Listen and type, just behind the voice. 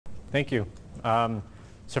Thank you.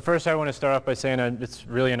 So first I want to start off by saying it's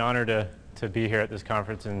really an honor to be here at this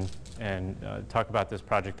conference and talk about this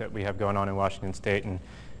project that we have going on in Washington State.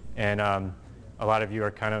 And a lot of you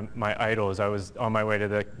are kind of my idols. I was on my way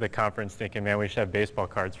to the conference thinking, man, we should have baseball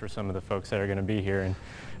cards for some of the folks that are going to be here, and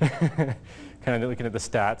kind of looking at the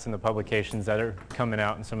stats and the publications that are coming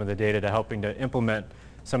out and some of the data to helping to implement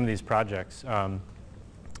some of these projects.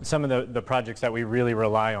 Some of the projects that we really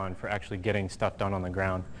rely on for actually getting stuff done on the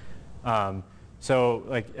ground. So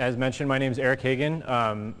like as mentioned, my name is Eric Hagan.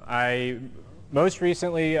 I most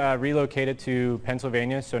recently relocated to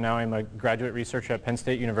Pennsylvania, so now I'm a graduate researcher at Penn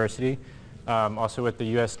State University, also with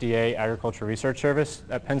the USDA Agricultural Research Service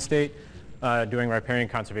at Penn State, doing riparian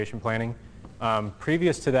conservation planning.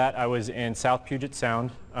 Previous to that, I was in South Puget Sound,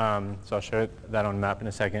 so I'll show that on a map in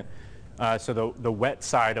a second. So the wet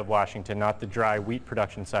side of Washington, not the dry wheat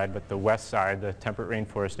production side, but the west side, the temperate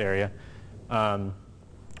rainforest area,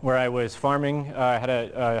 where I was farming. I had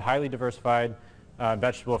a highly diversified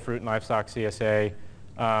vegetable, fruit, and livestock CSA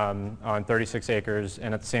on 36 acres,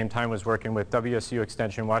 and at the same time was working with WSU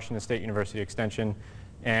Extension, Washington State University Extension,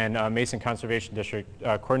 and Mason Conservation District,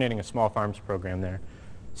 coordinating a small farms program there.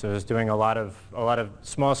 So I was doing a lot of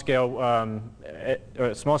small scale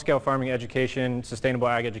farming education, sustainable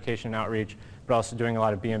ag education and outreach, but also doing a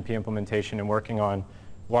lot of BMP implementation and working on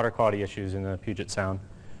water quality issues in the Puget Sound.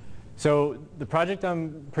 So the project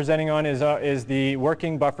I'm presenting on is the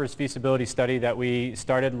Working Buffers Feasibility Study that we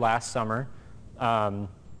started last summer. I'll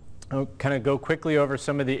kind of go quickly over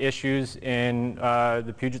some of the issues in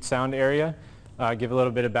the Puget Sound area, give a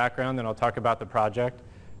little bit of background, then I'll talk about the project.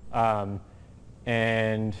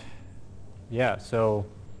 And yeah, so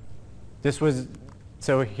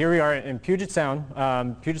here we are in Puget Sound.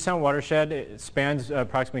 Puget Sound watershed, it spans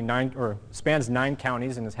approximately 9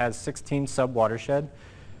 counties, and it has 16 sub-watershed.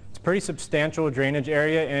 It's a pretty substantial drainage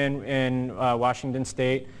area in Washington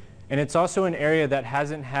State, and it's also an area that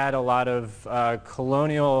hasn't had a lot of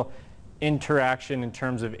colonial interaction in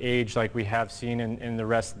terms of age like we have seen in the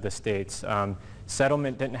rest of the states.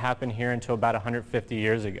 Settlement didn't happen here until about 150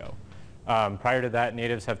 years ago. Prior to that,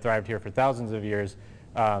 natives have thrived here for thousands of years.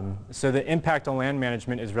 So the impact on land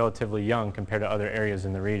management is relatively young compared to other areas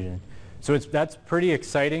in the region. So that's pretty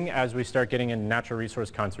exciting as we start getting into natural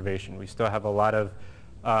resource conservation. We still have a lot of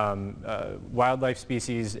wildlife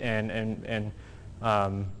species and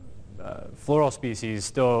floral species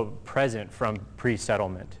still present from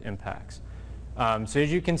pre-settlement impacts. So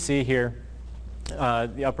as you can see here,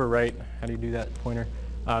 the upper right, how do you do that pointer?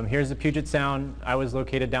 Here's the Puget Sound. I was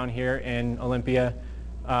located down here in Olympia.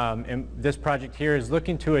 And this project here is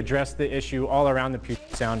looking to address the issue all around the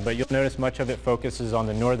Puget Sound, but you'll notice much of it focuses on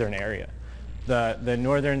the northern area. The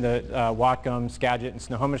northern, Whatcom, Skagit, and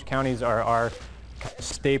Snohomish counties are our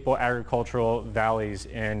staple agricultural valleys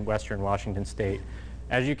in western Washington State.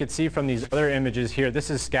 As you can see from these other images here,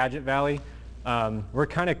 this is Skagit Valley. We're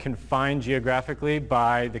kind of confined geographically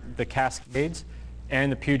by the Cascades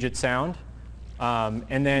and the Puget Sound.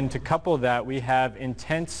 And then to couple that, we have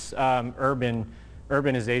intense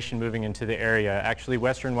urbanization moving into the area. Actually,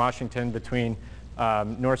 western Washington between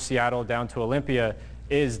North Seattle down to Olympia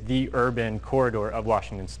is the urban corridor of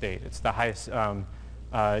Washington State. It's the highest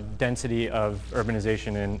density of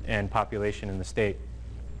urbanization and population in the state.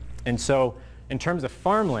 And so in terms of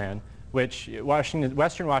farmland, which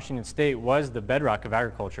western Washington State was the bedrock of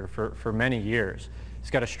agriculture for many years. It's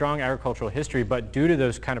got a strong agricultural history, but due to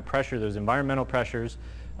those kind of pressures, those environmental pressures,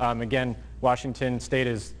 again, Washington State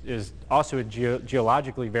is also a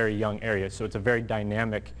geologically very young area, so it's a very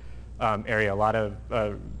dynamic area. A lot of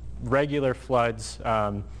regular floods,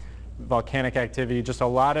 volcanic activity, just a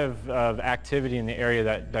lot of activity in the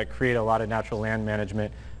area that create a lot of natural land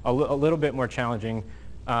management, a little bit more challenging,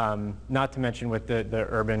 not to mention with the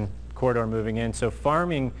urban corridor moving in. So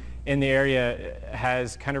farming in the area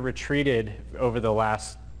has kind of retreated over the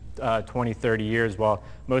last 20, 30 years, while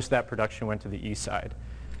most of that production went to the east side.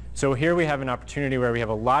 So here we have an opportunity where we have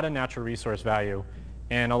a lot of natural resource value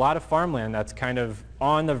and a lot of farmland that's kind of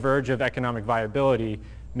on the verge of economic viability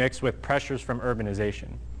mixed with pressures from urbanization.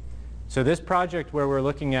 So this project where we're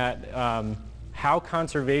looking at how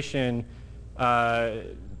conservation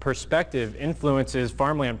perspective influences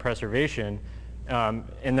farmland preservation,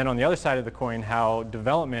 and then on the other side of the coin, how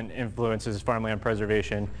development influences farmland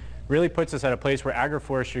preservation, really puts us at a place where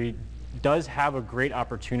agroforestry does have a great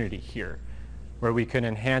opportunity here, where we can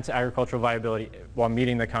enhance agricultural viability while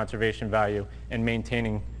meeting the conservation value and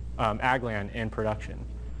maintaining ag land in production.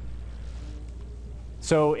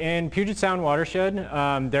 So in Puget Sound watershed,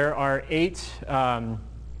 there are 8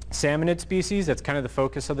 salmonid species. That's kind of the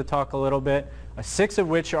focus of the talk a little bit. 6 of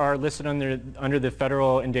which are listed under the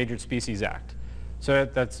Federal Endangered Species Act. So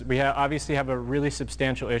we obviously have a really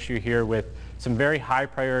substantial issue here with some very high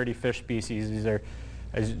priority fish species. These are,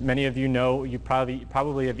 as many of you know, you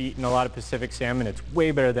probably have eaten a lot of Pacific salmon. It's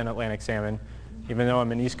way better than Atlantic salmon. Even though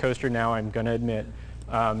I'm an East Coaster now, I'm going to admit.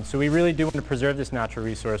 So we really do want to preserve this natural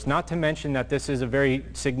resource, not to mention that this is a very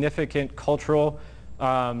significant cultural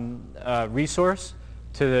resource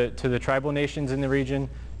to the tribal nations in the region,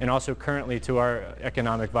 and also currently to our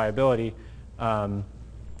economic viability,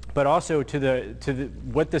 but also to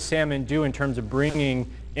what the salmon do in terms of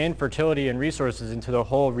bringing in fertility and resources into the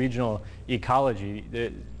whole regional ecology.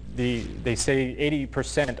 They say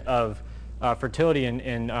 80% of fertility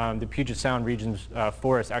in the Puget Sound region's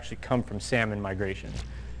forests actually come from salmon migration.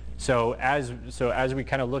 So as we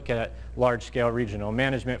kind of look at large-scale regional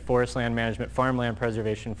management, forest land management, farmland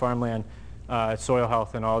preservation, farmland soil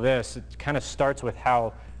health, and all this, it kind of starts with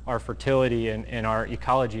how our fertility and our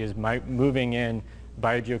ecology is moving in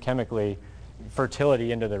biogeochemically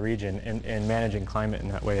fertility into the region and managing climate in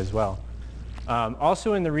that way as well.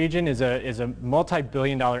 Also in the region is a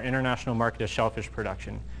multi-billion-dollar international market of shellfish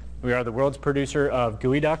production. We are the world's producer of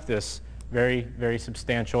geoduck, this very, very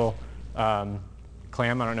substantial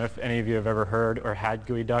clam. I don't know if any of you have ever heard or had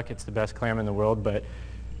geoduck. It's the best clam in the world, but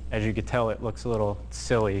as you can tell, it looks a little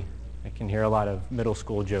silly. I can hear a lot of middle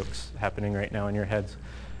school jokes happening right now in your heads.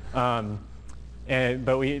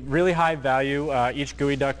 But we really high value. Each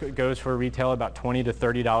geoduck goes for retail about $20 to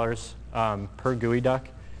 $30 per geoduck.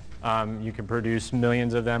 You can produce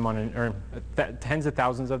millions of them or tens of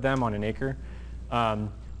thousands of them on an acre.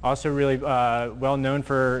 Also really well known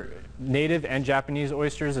for native and Japanese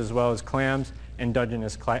oysters, as well as clams and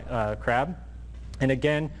indigenous crab. And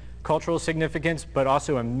again, cultural significance, but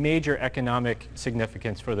also a major economic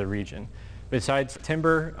significance for the region. Besides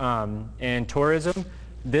timber and tourism,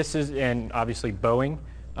 this is, and obviously Boeing,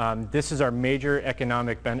 this is our major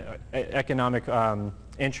economic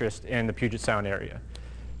interest in the Puget Sound area.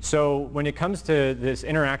 So when it comes to this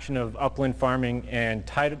interaction of upland farming and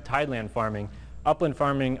tideland farming, upland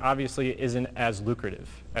farming obviously isn't as lucrative,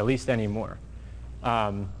 at least anymore,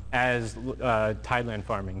 as tideland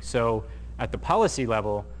farming. So at the policy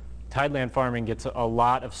level, tideland farming gets a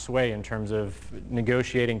lot of sway in terms of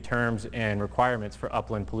negotiating terms and requirements for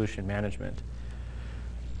upland pollution management.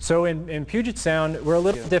 So in Puget Sound, we're a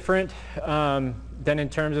little different than in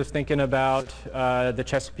terms of thinking about the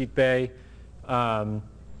Chesapeake Bay,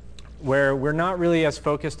 where we're not really as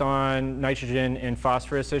focused on nitrogen and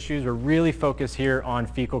phosphorus issues. We're really focused here on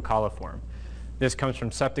fecal coliform. This comes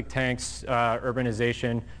from septic tanks,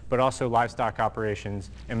 urbanization, but also livestock operations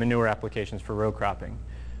and manure applications for row cropping.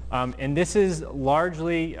 And this is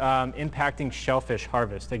largely impacting shellfish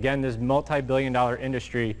harvest. Again, this multi-billion-dollar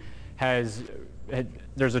industry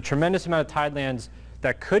there's a tremendous amount of tidelands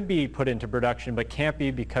that could be put into production but can't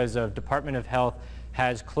be because of Department of Health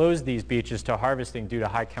has closed these beaches to harvesting due to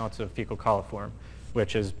high counts of fecal coliform,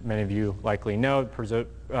 which, as many of you likely know,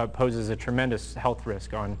 poses a tremendous health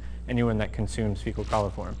risk on anyone that consumes fecal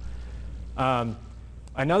coliform.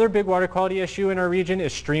 Another big water quality issue in our region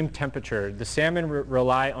is stream temperature. The salmon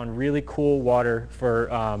rely on really cool water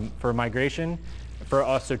for migration, for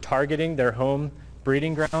also targeting their home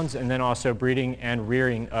breeding grounds, and then also breeding and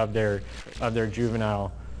rearing of their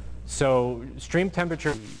juvenile. So stream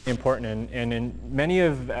temperature is important, and in many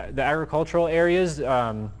of the agricultural areas,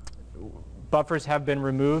 buffers have been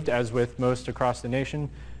removed, as with most across the nation.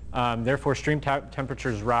 Therefore, stream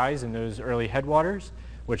temperatures rise in those early headwaters,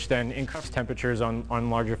 which then increase temperatures on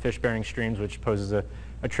larger fish-bearing streams, which poses a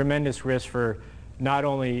tremendous risk for not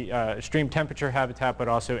only stream temperature habitat, but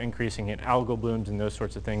also increasing in algal blooms and those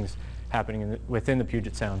sorts of things happening within the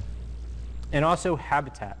Puget Sound. And also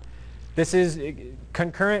habitat. This is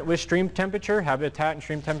concurrent with stream temperature. Habitat and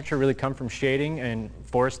stream temperature really come from shading and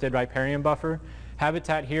forested riparian buffer.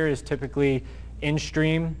 Habitat here is typically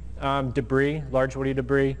in-stream debris, large woody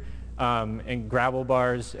debris, and gravel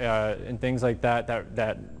bars and things like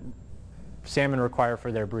that salmon require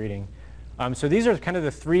for their breeding. So these are kind of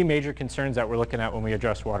the three major concerns that we're looking at when we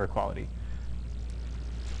address water quality.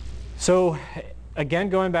 So again,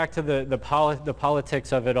 going back to the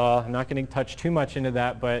politics of it all, I'm not going to touch too much into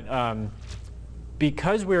that, but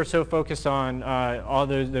because we're so focused on all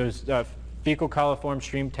those fecal coliform,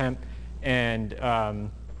 stream temp, and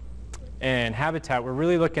habitat, we're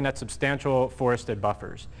really looking at substantial forested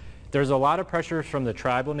buffers. There's a lot of pressure from the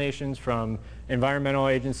tribal nations, from environmental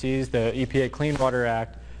agencies, the EPA Clean Water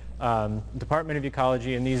Act, Department of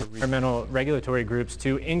Ecology, and these environmental regulatory groups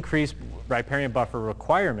to increase riparian buffer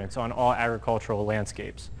requirements on all agricultural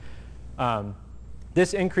landscapes.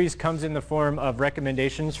 This increase comes in the form of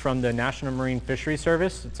recommendations from the National Marine Fisheries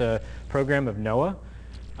Service. It's a program of NOAA.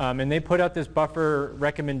 And they put out this buffer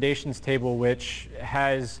recommendations table, which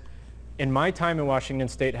has, in my time in Washington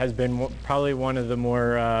State, has been probably one of the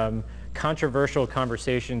more controversial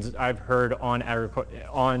conversations I've heard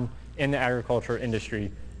in the agriculture industry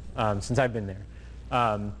since I've been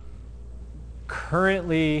there.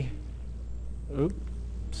 Currently, oops,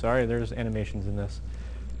 sorry, there's animations in this.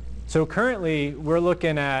 So currently, we're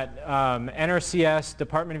looking at NRCS,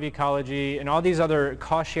 Department of Ecology, and all these other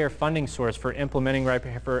cost share funding source for implementing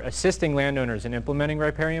for assisting landowners in implementing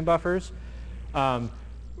riparian buffers. A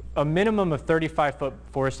minimum of 35-foot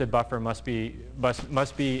forested buffer must be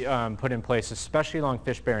put in place, especially along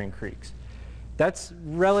fish-bearing creeks. That's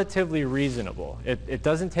relatively reasonable. It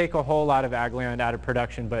doesn't take a whole lot of ag land out of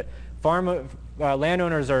production, but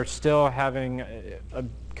landowners are still having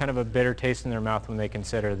kind of a bitter taste in their mouth when they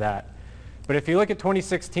consider that. But if you look at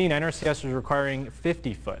 2016, NRCS was requiring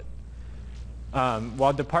 50-foot,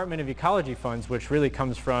 while Department of Ecology funds, which really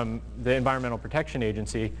comes from the Environmental Protection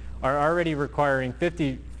Agency, are already requiring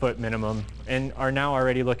 50-foot minimum and are now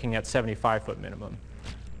already looking at 75-foot minimum.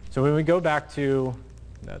 So when we go back to,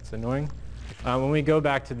 that's annoying, when we go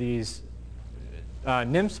back to these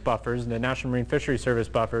NMFS buffers, the National Marine Fisheries Service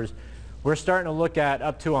buffers, we're starting to look at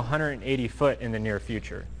up to 180 foot in the near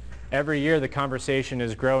future. Every year the conversation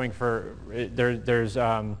is growing for, there's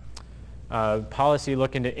policy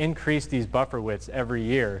looking to increase these buffer widths every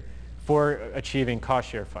year for achieving cost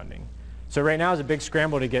share funding. So right now is a big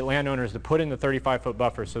scramble to get landowners to put in the 35-foot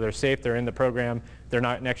buffer so they're safe, they're in the program, they're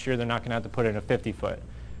not, next year they're not gonna have to put in a 50-foot.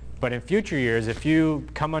 But in future years, if you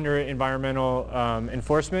come under environmental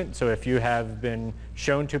enforcement, so if you have been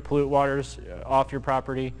shown to pollute waters off your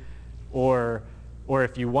property, or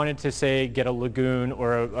if you wanted to, say, get a lagoon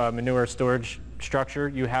or a manure storage structure,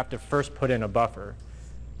 you have to first put in a buffer.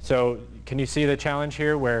 So can you see the challenge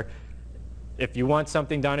here where if you want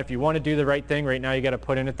something done, if you want to do the right thing, right now you got to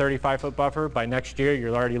put in a 35-foot buffer. By next year,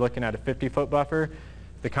 you're already looking at a 50-foot buffer.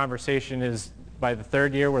 The conversation is by the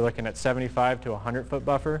third year, we're looking at 75 to 100-foot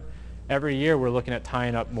buffer. Every year, we're looking at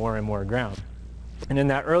tying up more and more ground. And in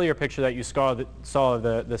that earlier picture that you saw of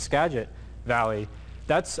the Skagit Valley,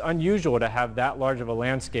 that's unusual to have that large of a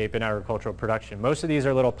landscape in agricultural production. Most of these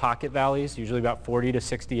are little pocket valleys, usually about 40 to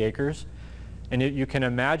 60 acres. And you can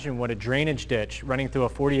imagine what a drainage ditch running through a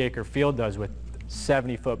 40-acre field does with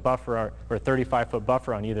 70-foot buffer or 35-foot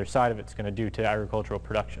buffer on either side of it's going to do to agricultural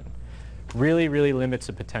production. Really, really limits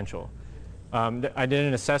the potential. I did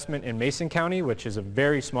an assessment in Mason County, which is a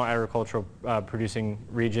very small agricultural producing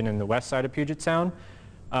region in the west side of Puget Sound.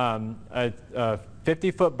 A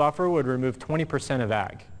 50-foot buffer would remove 20% of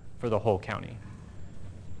ag for the whole county.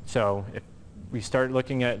 So if we start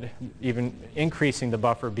looking at even increasing the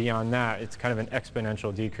buffer beyond that, it's kind of an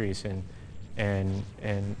exponential decrease in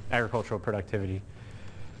agricultural productivity.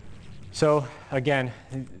 So again,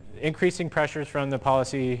 increasing pressures from the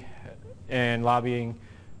policy and lobbying.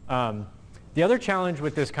 The other challenge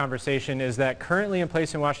with this conversation is that currently in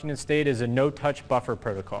place in Washington State is a no-touch buffer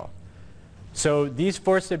protocol. So these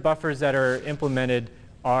forested buffers that are implemented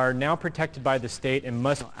are now protected by the state and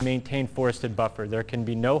must maintain forested buffer. There can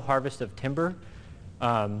be no harvest of timber.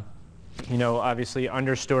 You know, obviously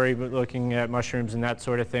understory, but looking at mushrooms and that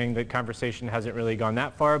sort of thing, the conversation hasn't really gone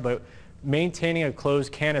that far, but maintaining a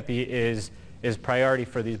closed canopy is priority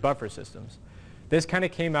for these buffer systems. This kind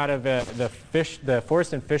of came out of the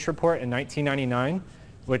Forest and Fish Report in 1999,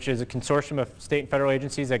 which is a consortium of state and federal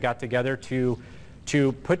agencies that got together to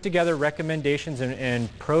put together recommendations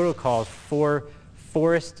and protocols for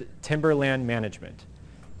forest timberland management.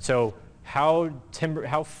 So how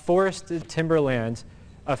forested timberlands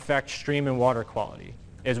affect stream and water quality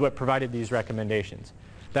is what provided these recommendations.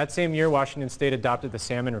 That same year, Washington State adopted the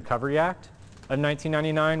Salmon Recovery Act of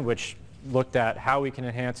 1999, which looked at how we can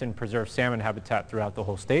enhance and preserve salmon habitat throughout the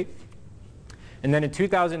whole state. And then in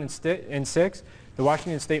 2006, the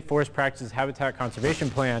Washington State Forest Practices Habitat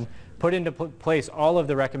Conservation Plan put into place all of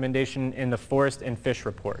the recommendation in the Forest and Fish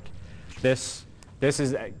Report. This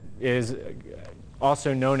is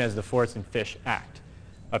also known as the Forest and Fish Act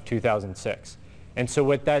of 2006. And so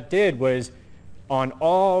what that did was on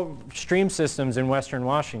all stream systems in Western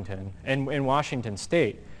Washington and in Washington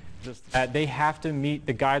State, they have to meet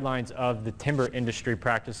the guidelines of the timber industry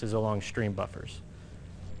practices along stream buffers.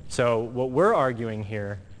 So what we're arguing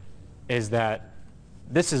here is that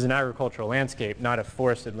this is an agricultural landscape, not a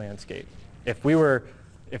forested landscape. If we were,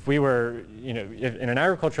 you know, in an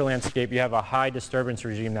agricultural landscape, you have a high disturbance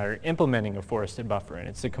regime that are implementing a forested buffer, and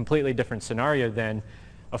it's a completely different scenario than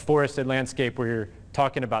a forested landscape where you're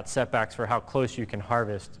talking about setbacks for how close you can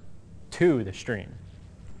harvest to the stream.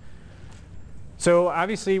 So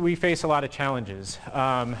obviously we face a lot of challenges.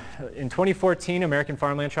 In 2014, American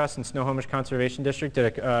Farmland Trust and Snohomish Conservation District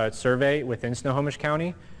did a survey within Snohomish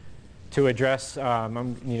County to address, I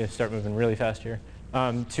need to start moving really fast here,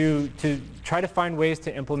 to try to find ways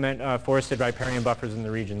to implement forested riparian buffers in the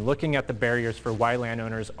region, looking at the barriers for why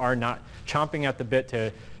landowners are not chomping at the bit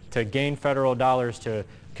to gain federal dollars to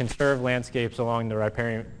conserve landscapes along the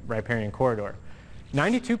riparian corridor.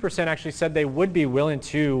 92% actually said they would be willing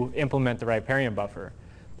to implement the riparian buffer,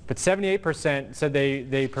 but 78% said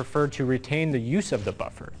they preferred to retain the use of the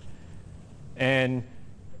buffer. And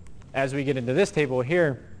as we get into this table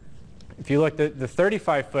here, if you look at the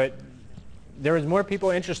 35-foot, there was more people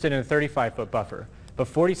interested in a 35-foot buffer, but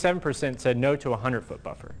 47% said no to a 100-foot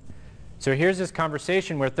buffer. So here's this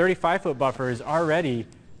conversation where 35-foot buffer is already,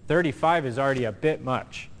 35 is already a bit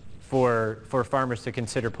much for farmers to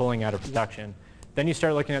consider pulling out of production. Then you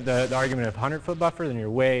start looking at the argument of 100-foot buffer, then you're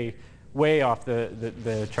way off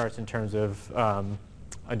the charts in terms of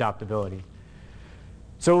adoptability.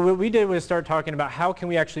 So what we did was start talking about how can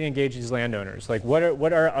we actually engage these landowners? Like what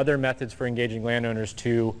are other methods for engaging landowners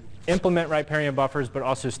to implement riparian buffers but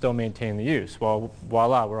also still maintain the use? Well,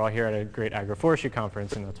 voila, we're all here at a great agroforestry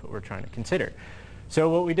conference and that's what we're trying to consider. So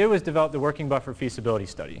what we did was develop the working buffer feasibility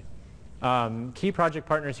study. Key project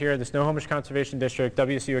partners here are the Snohomish Conservation District,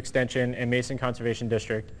 WSU Extension, and Mason Conservation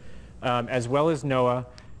District, as well as NOAA,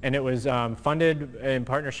 and it was funded in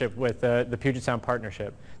partnership with the Puget Sound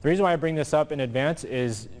Partnership. The reason why I bring this up in advance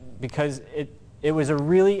is because it was a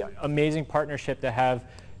really amazing partnership to have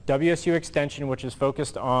WSU Extension, which is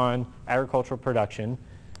focused on agricultural production.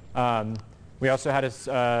 We also had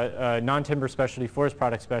a non-timber specialty forest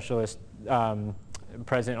product specialist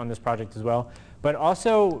present on this project as well. But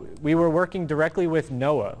also, we were working directly with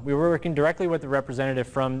NOAA. We were working directly with the representative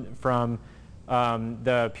from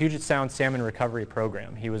the Puget Sound Salmon Recovery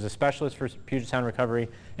Program. He was a specialist for Puget Sound recovery,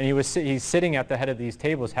 and he's sitting at the head of these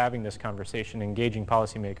tables having this conversation, engaging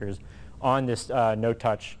policymakers on this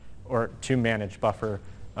no-touch or to-manage buffer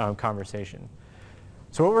conversation.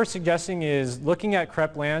 So what we're suggesting is looking at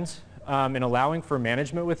CREP lands and allowing for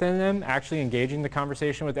management within them, actually engaging the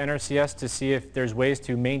conversation with NRCS to see if there's ways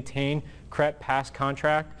to maintain CREP past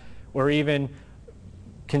contract, or even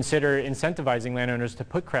consider incentivizing landowners to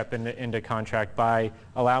put CREP into contract by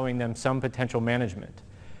allowing them some potential management.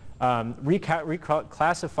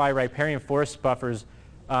 Reclassify riparian forest buffers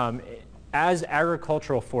as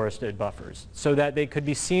agricultural forested buffers so that they could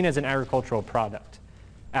be seen as an agricultural product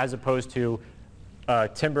as opposed to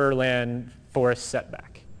timberland forest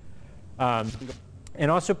setback. And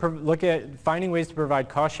also look at finding ways to provide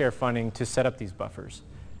cost share funding to set up these buffers.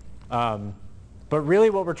 But really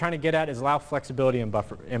what we're trying to get at is allow flexibility in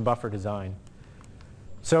buffer design.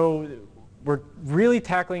 So we're really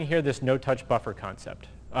tackling here this no-touch buffer concept.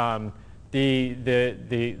 The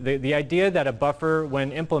idea that a buffer,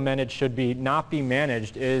 when implemented, should not be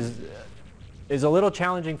managed is a little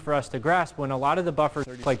challenging for us to grasp when a lot of the buffers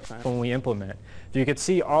like when we implement. You could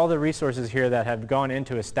see all the resources here that have gone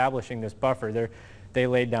into establishing this buffer. They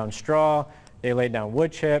laid down straw, they laid down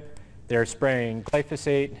wood chip, they're spraying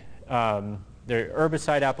glyphosate, their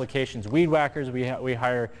herbicide applications, weed whackers. We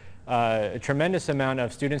hire a tremendous amount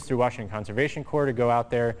of students through Washington Conservation Corps to go out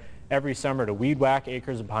there every summer to weed whack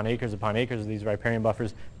acres upon acres upon acres of these riparian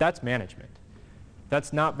buffers. That's management.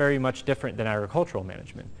 That's not very much different than agricultural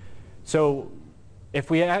management. So if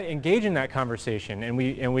we engage in that conversation and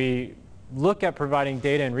we look at providing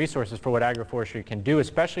data and resources for what agroforestry can do,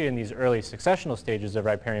 especially in these early successional stages of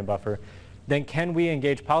riparian buffer, then can we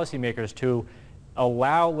engage policymakers to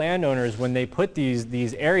allow landowners, when they put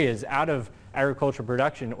these areas out of agricultural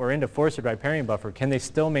production or into forested riparian buffer, can they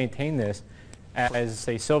still maintain this as,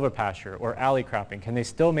 say, silvopasture or alley cropping? Can they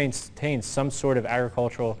still maintain some sort of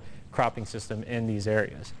agricultural cropping system in these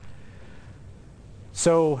areas?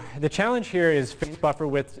 So the challenge here is phase buffer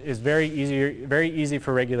width is very easy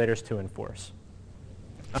for regulators to enforce.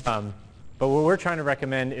 But what we're trying to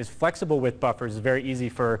recommend is flexible width buffers is very easy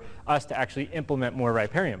for us to actually implement more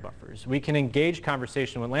riparian buffers. We can engage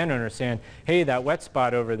conversation with landowners saying, hey, that wet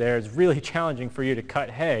spot over there is really challenging for you to cut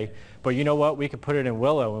hay, but you know what, we could put it in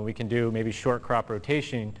willow and we can do maybe short crop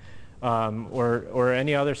rotation or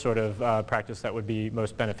any other sort of practice that would be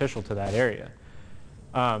most beneficial to that area.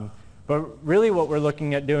 But really what we're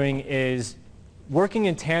looking at doing is working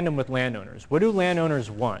in tandem with landowners. What do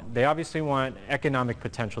landowners want? They obviously want economic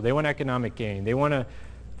potential. They want economic gain. They want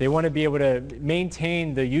to be able to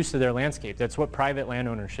maintain the use of their landscape. That's what private land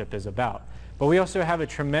ownership is about. But we also have a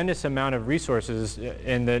tremendous amount of resources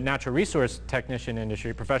in the natural resource technician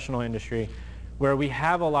industry, professional industry, where we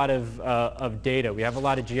have a lot of data, we have a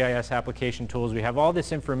lot of GIS application tools, we have all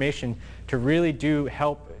this information to really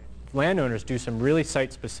help landowners do some really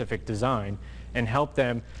site-specific design and help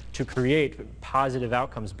them to create positive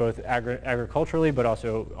outcomes both agriculturally but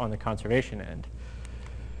also on the conservation end.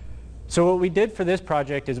 So what we did for this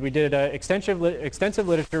project is we did an extensive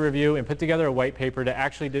literature review and put together a white paper to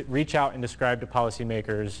actually reach out and describe to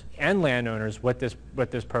policymakers and landowners what this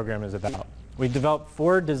program is about. We developed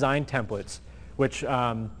 4 design templates which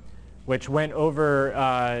went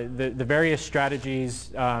over the various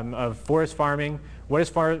strategies of forest farming. What does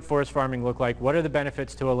forest farming look like? What are the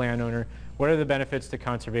benefits to a landowner? What are the benefits to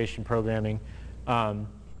conservation programming?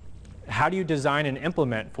 How do you design and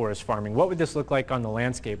implement forest farming? What would this look like on the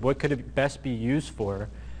landscape? What could it best be used for?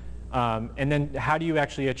 And then how do you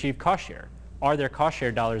actually achieve cost share? Are there cost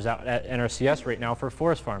share dollars out at NRCS right now for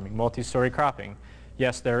forest farming, multi-story cropping?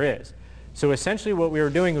 Yes, there is. So essentially what we were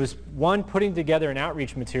doing was, one, putting together an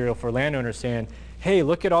outreach material for landowners saying, hey,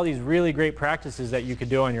 look at all these really great practices that you could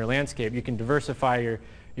do on your landscape. You can diversify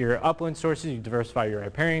your upland sources, you can diversify your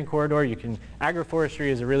riparian corridor, agroforestry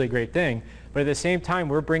is a really great thing. But at the same time,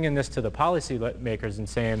 we're bringing this to the policy makers and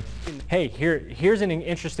saying, hey, here's an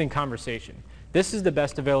interesting conversation. This is the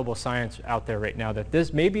best available science out there right now,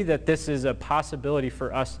 maybe this is a possibility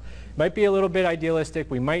for us. It might be a little bit idealistic.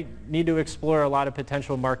 We might need to explore a lot of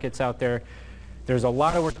potential markets out there. There's a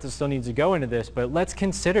lot of work that still needs to go into this, but let's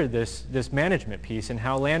consider this management piece and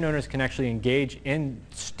how landowners can actually engage in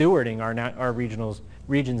stewarding our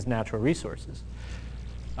region's natural resources.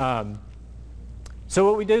 So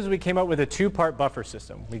what we did is we came up with a 2-part buffer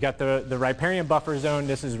system. We got the riparian buffer zone.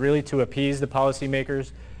 This is really to appease the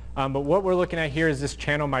policymakers. But what we're looking at here is this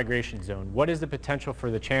channel migration zone. What is the potential for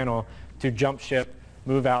the channel to jump ship,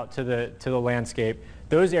 move out to the landscape?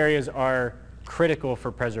 Those areas are critical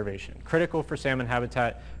for preservation, critical for salmon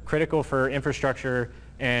habitat, critical for infrastructure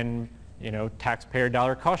and taxpayer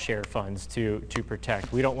dollar cost share funds to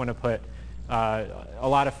protect. We don't want to put a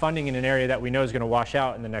lot of funding in an area that we know is going to wash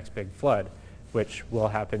out in the next big flood, which will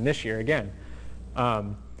happen this year again.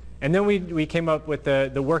 And then we came up with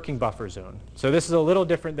the working buffer zone. So this is a little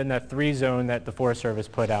different than that 3 zone that the Forest Service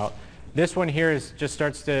put out. This one here just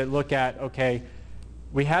starts to look at, okay,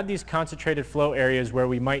 we had these concentrated flow areas where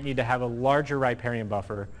we might need to have a larger riparian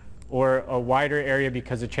buffer or a wider area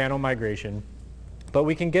because of channel migration. But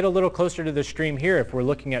we can get a little closer to the stream here if we're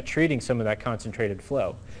looking at treating some of that concentrated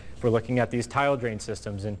flow. If we're looking at these tile drain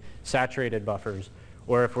systems and saturated buffers,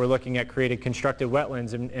 or if we're looking at creating constructed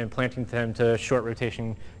wetlands and planting them to short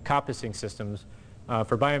rotation coppicing systems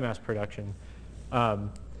for biomass production.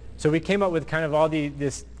 So we came up with kind of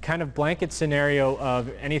this kind of blanket scenario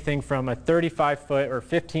of anything from a 35-foot or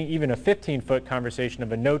even a 15-foot conversation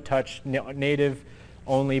of a no-touch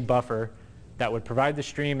native-only buffer that would provide the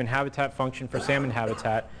stream and habitat function for salmon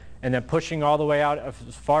habitat, and then pushing all the way out as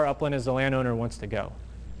far upland as the landowner wants to go,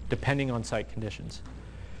 depending on site conditions.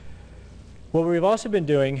 What we've also been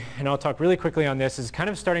doing, and I'll talk really quickly on this, is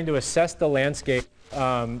kind of starting to assess the landscape,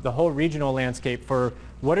 the whole regional landscape, for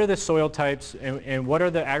what are the soil types and what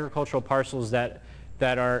are the agricultural parcels that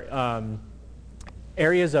are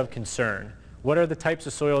areas of concern. What are the types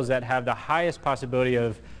of soils that have the highest possibility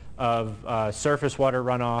of surface water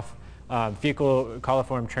runoff, fecal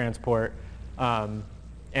coliform transport,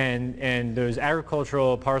 and those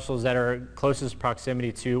agricultural parcels that are closest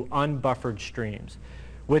proximity to unbuffered streams.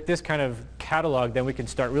 With this kind of catalog, then we can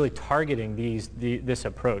start really targeting this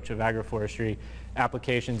approach of agroforestry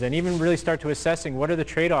applications and even really start to assessing what are the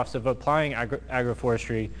trade-offs of applying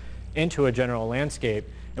agroforestry into a general landscape,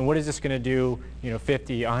 and what is this going to do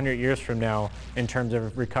 50, 100 years from now in terms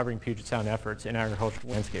of recovering Puget Sound efforts in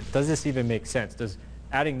agricultural landscape. Does this even make sense? Does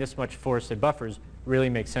adding this much forested buffers really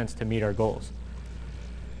make sense to meet our goals?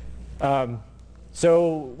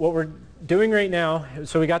 So what we're doing right now,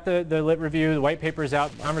 so we got the lit review, the white paper's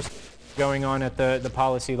out, conversation going on at the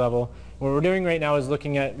policy level. What we're doing right now is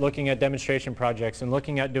looking at demonstration projects and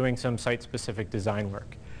looking at doing some site-specific design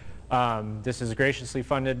work. This is graciously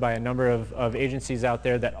funded by a number of agencies out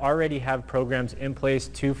there that already have programs in place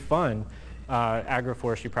to fund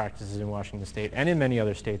agroforestry practices in Washington State and in many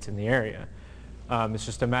other states in the area. It's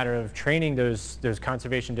just a matter of training those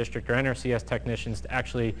conservation district or NRCS technicians to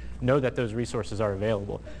actually know that those resources are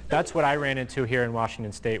available. That's what I ran into here in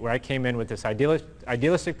Washington State, where I came in with this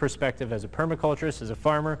idealistic perspective as a permaculturist, as a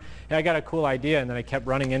farmer, and I got a cool idea, and then I kept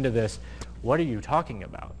running into this, what are you talking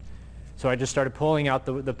about? So I just started pulling out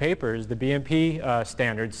the papers, the BMP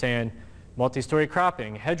standards, saying multi-story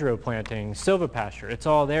cropping, hedgerow planting, silvopasture, it's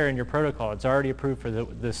all there in your protocol. It's already approved for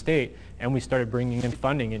the state, and we started bringing in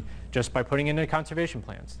funding, and just by putting in the conservation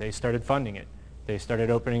plans, they started funding it. They started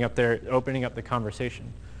opening up the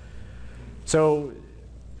conversation. So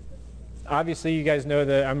obviously you guys know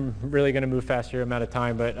that I'm really going to move fast here, I'm out of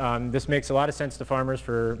time, but this makes a lot of sense to farmers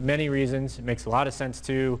for many reasons. It makes a lot of sense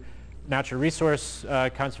to natural resource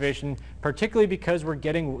conservation, particularly because we're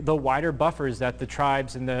getting the wider buffers that the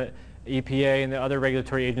tribes and the EPA and the other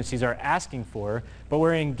regulatory agencies are asking for, but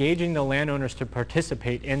we're engaging the landowners to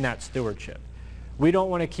participate in that stewardship. We don't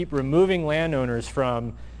want to keep removing landowners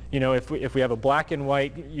from, you know, if we have a black and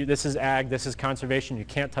white, this is ag, this is conservation, you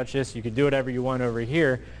can't touch this, you can do whatever you want over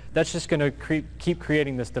here, that's just going to keep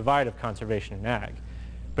creating this divide of conservation and ag.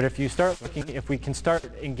 But if you start looking, if we can start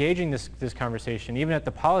engaging this conversation, even at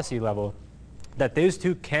the policy level, that those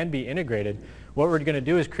two can be integrated, what we're going to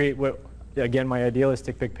do is create what, again, my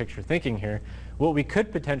idealistic big picture thinking here, what we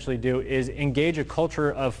could potentially do is engage a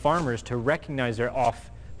culture of farmers to recognize their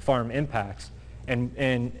off-farm impacts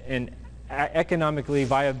and economically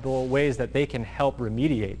viable ways that they can help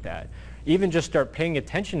remediate that. Even just start paying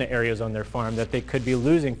attention to areas on their farm that they could be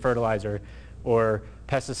losing fertilizer or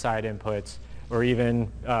pesticide inputs or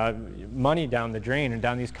even money down the drain and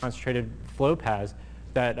down these concentrated flow paths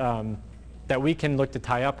that, that we can look to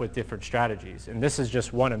tie up with different strategies. And this is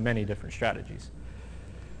just one of many different strategies.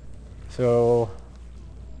 So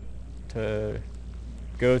to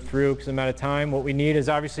go through, because I'm out of time, what we need is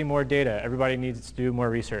obviously more data. Everybody needs to do more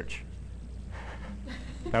research.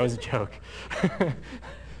 That was a joke.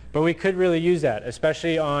 But we could really use that,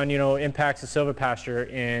 especially on, you know, impacts of silvopasture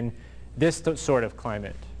in this sort of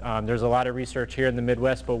climate. There's a lot of research here in the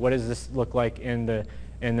Midwest, but what does this look like in the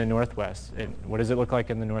Northwest? And what does it look like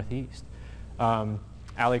in the Northeast?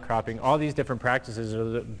 Alley cropping, all these different practices are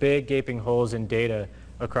the big gaping holes in data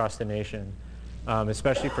across the nation,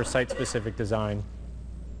 especially for site-specific design.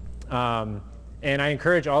 And I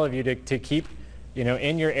encourage all of you to keep, you know,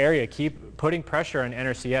 in your area, keep putting pressure on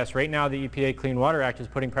NRCS. Right now, the EPA Clean Water Act is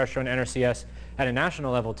putting pressure on NRCS at a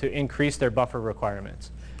national level to increase their buffer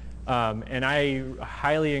requirements. And I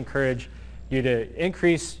highly encourage you to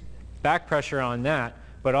increase back pressure on that,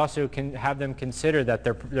 but also can have them consider that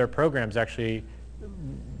their programs actually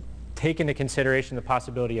take into consideration the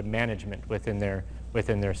possibility of management within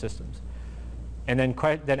their systems. And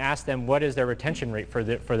then ask them what is their retention rate for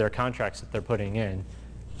their contracts that they're putting in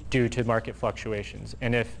due to market fluctuations,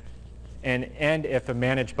 and if a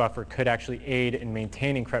managed buffer could actually aid in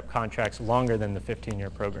maintaining CREP contracts longer than the 15-year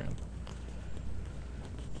program.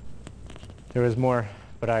 There was more,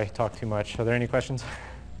 but I talked too much. Are there any questions?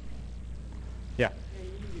 Yeah.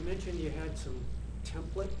 And you mentioned you had some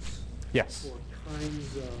templates. Yes. For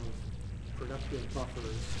kinds of productive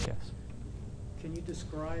buffers. Yes. Can you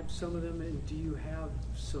describe some of them, and do you have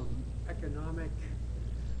some economic,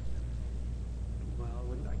 well,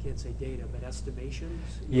 I can't say data, but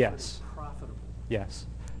estimations? Yes. Profitable. Yes.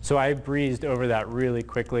 So I breezed over that really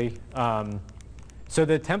quickly. So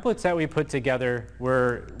the templates that we put together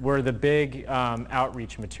were the big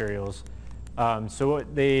outreach materials. So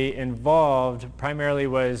what they involved primarily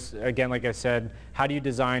was, again, like I said, how do you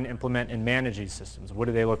design, implement, and manage these systems? What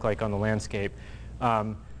do they look like on the landscape?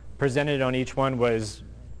 Presented on each one was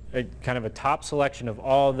kind of a top selection of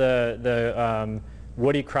all the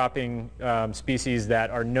woody cropping species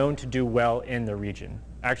that are known to do well in the region,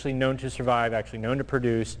 actually known to survive, actually known to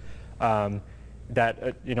produce,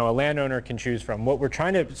 that you know, a landowner can choose from. What we're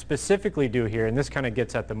trying to specifically do here, and this kind of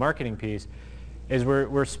gets at the marketing piece, is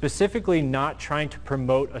we're specifically not trying to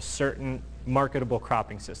promote a certain marketable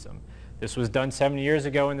cropping system. This was done 70 years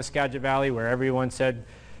ago in the Skagit Valley, where everyone said,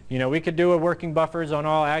 you know, we could do a working buffers on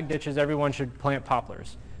all ag ditches, everyone should plant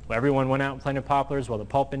poplars. Well, everyone went out and planted poplars while the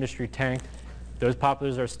pulp industry tanked. Those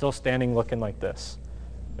poplars are still standing looking like this,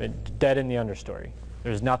 dead in the understory.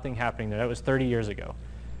 There's nothing happening there. That was 30 years ago.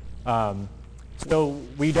 So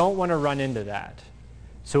we don't want to run into that.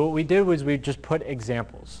 So what we did was we just put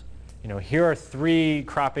examples. You know, here are 3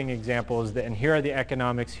 cropping examples, and here are the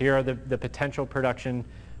economics, here are the potential production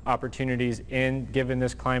opportunities given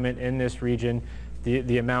this climate in this region,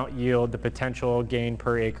 the amount yield, the potential gain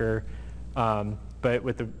per acre, but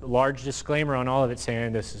with a large disclaimer on all of it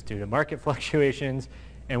saying this is due to market fluctuations,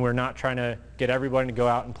 and we're not trying to get everyone to go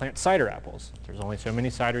out and plant cider apples. There's only so many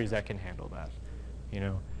cideries that can handle that. You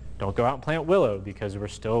know, don't go out and plant willow because we're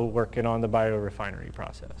still working on the biorefinery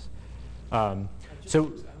process. I would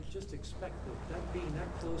just expect that being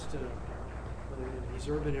that close to these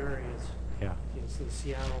urban areas, yeah, the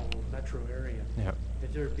Seattle metro area, yeah,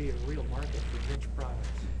 that there'd be a real market for niche products.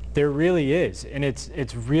 There really is, and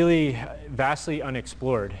it's really vastly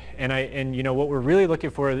unexplored. And you know, what we're really looking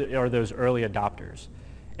for are those early adopters.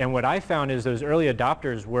 And what I found is those early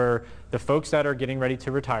adopters were the folks that are getting ready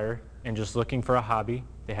to retire and just looking for a hobby.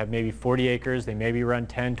 They have maybe 40 acres. They maybe run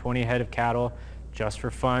 10, 20 head of cattle just for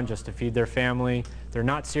fun, just to feed their family. They're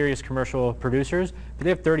not serious commercial producers, but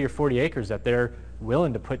they have 30 or 40 acres that they're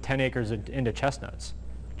willing to put 10 acres into chestnuts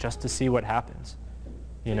just to see what happens.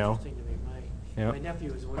 You know? Interesting to me. My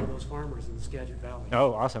nephew is one of those farmers in the Skagit Valley.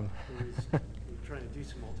 Oh, awesome. Who's trying to do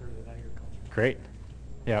some alternative agriculture. Great.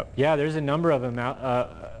 Yeah, yeah. There's a number of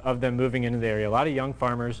them moving into the area. A lot of young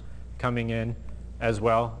farmers coming in as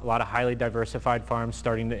well. A lot of highly diversified farms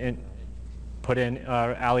starting to put in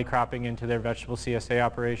alley cropping into their vegetable CSA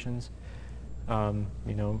operations. You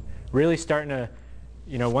know, really starting to,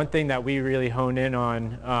 you know, one thing that we really hone in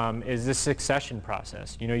on is the succession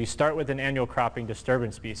process. You know, you start with an annual cropping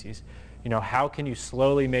disturbance species. You know, how can you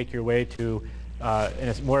slowly make your way to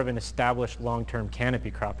more of an established long-term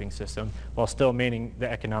canopy cropping system while still maintaining the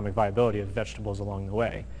economic viability of vegetables along the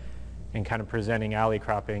way, and kind of presenting alley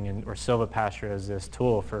cropping or silvopasture as this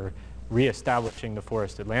tool for reestablishing the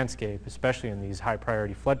forested landscape, especially in these high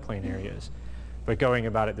priority floodplain areas. But going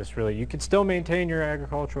about it this really, you can still maintain your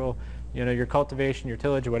agricultural, you know, your cultivation, your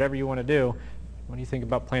tillage, or whatever you want to do. What do you think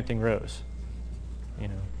about planting rows? You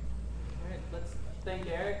know. All right, let's thank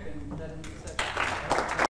Eric and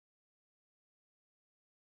then